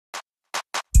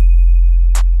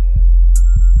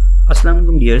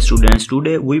Assalamualaikum dear students.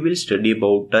 Today we will study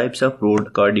about types of road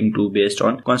according to based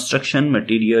on construction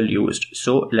material used.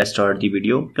 So let's start the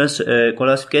video.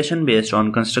 Classification based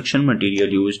on construction material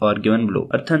used are given below.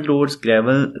 Earthen roads,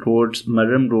 gravel roads,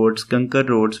 Murram roads, Kankar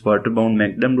roads, waterbound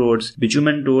Macadam roads,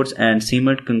 bitumen roads and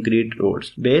cement concrete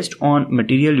roads. Based on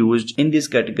material used in this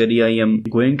category, I am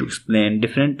going to explain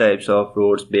different types of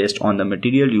roads based on the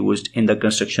material used in the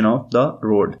construction of the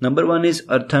road. Number one is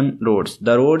earthen roads.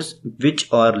 The roads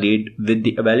which are laid with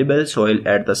the available soil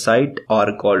at the site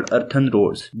are called earthen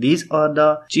roads. These are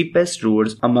the cheapest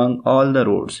roads among all the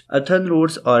roads. Earthen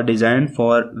roads are designed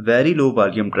for very low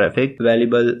volume traffic.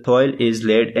 Available soil is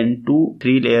laid in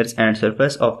 2-3 layers and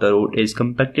surface of the road is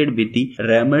compacted with the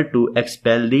rammer to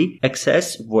expel the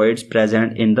excess voids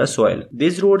present in the soil.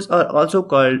 These roads are also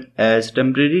called as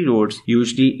temporary roads,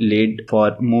 usually laid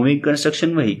for moving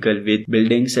construction vehicle with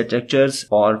building structures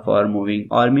or for moving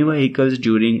army vehicles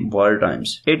during war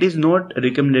times. It is not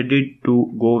recommended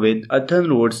to go with earthen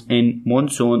roads in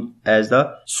monsoon as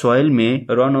the soil may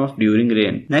run off during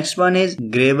rain. Next one is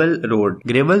gravel road.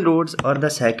 Gravel roads are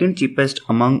the second cheapest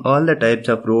among all the types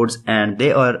of roads and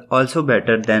they are also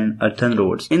better than earthen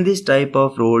roads. In this type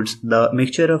of roads, the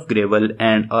mixture of gravel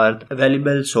and earth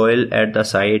available soil at the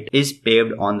site is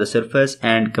paved on the surface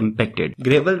and compacted.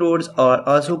 Gravel roads are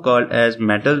also called as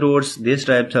metal roads. These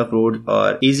types of roads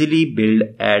are easily built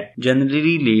and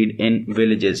generally laid in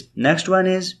villages. Next one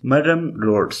is Murram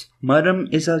Roads. Murram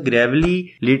is a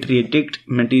gravelly lateritic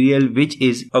material which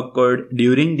is occurred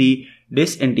during the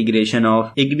disintegration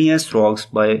of igneous rocks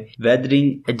by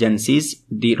weathering agencies.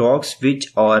 The rocks which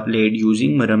are laid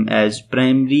using murram as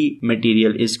primary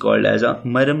material is called as a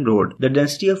murram road. The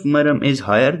density of murram is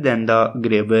higher than the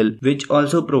gravel, which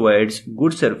also provides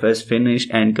good surface finish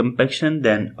and compaction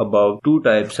than above two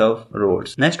types of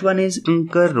roads. Next one is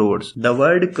Kankar roads. The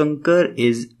word Kankar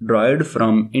is derived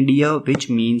from India, which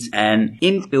means an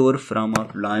impure form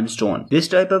of limestone. This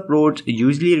type of roads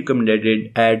usually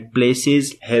recommended at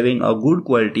places having a good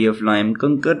quality of lime.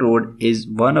 Kankar road is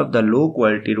one of the low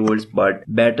quality roads but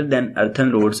better than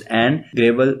earthen roads and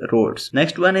gravel roads.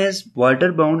 Next one is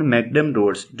waterbound Macadam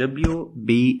roads,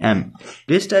 WBM.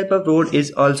 This type of road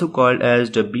is also called as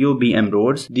WBM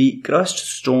roads. The crushed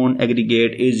stone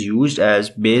aggregate is used as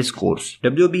base course.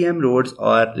 WBM roads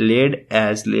are laid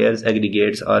as layers.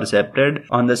 Aggregates are separated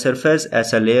on the surface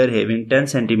as a layer having 10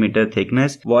 cm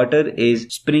thickness. Water is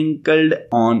sprinkled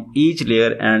on each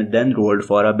layer and then rolled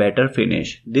for a better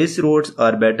finish. These roads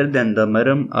are better than the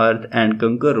Murram, earth and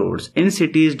Kankar roads. In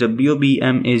cities,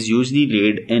 WBM is usually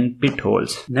laid in pit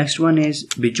holes. Next one is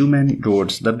bitumen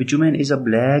roads. The bitumen is a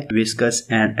black, viscous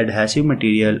and adhesive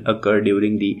material occurred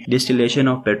during the distillation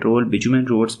of petrol. Bitumen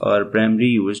roads are primarily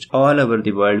used all over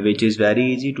the world, which is very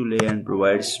easy to lay and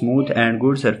provides smooth and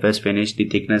good surface finish. The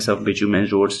thickness of bitumen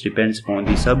roads depends on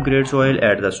the subgrade soil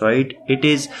at the site. It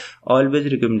is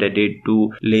always recommended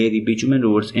to lay the bitumen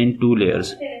roads in 2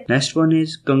 layers. Next one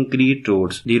is concrete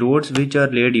roads. The roads which are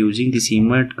laid using the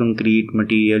cement concrete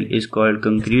material is called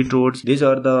concrete roads. These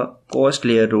are the coast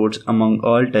layer roads among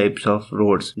all types of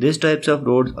roads. These types of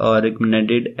roads are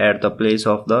recommended at the place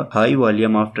of the high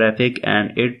volume of traffic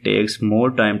and it takes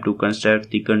more time to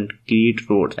construct the concrete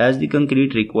road. As the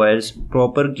concrete requires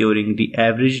proper curing, the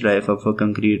average life of a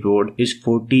concrete road is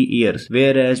 40 years,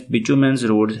 whereas bitumen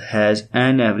roads has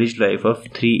an average life of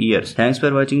 3 years. Thanks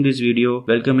for watching this video.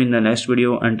 Welcome in the next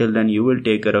video. Until then, you will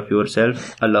take care of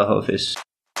yourself. Allah Hafiz.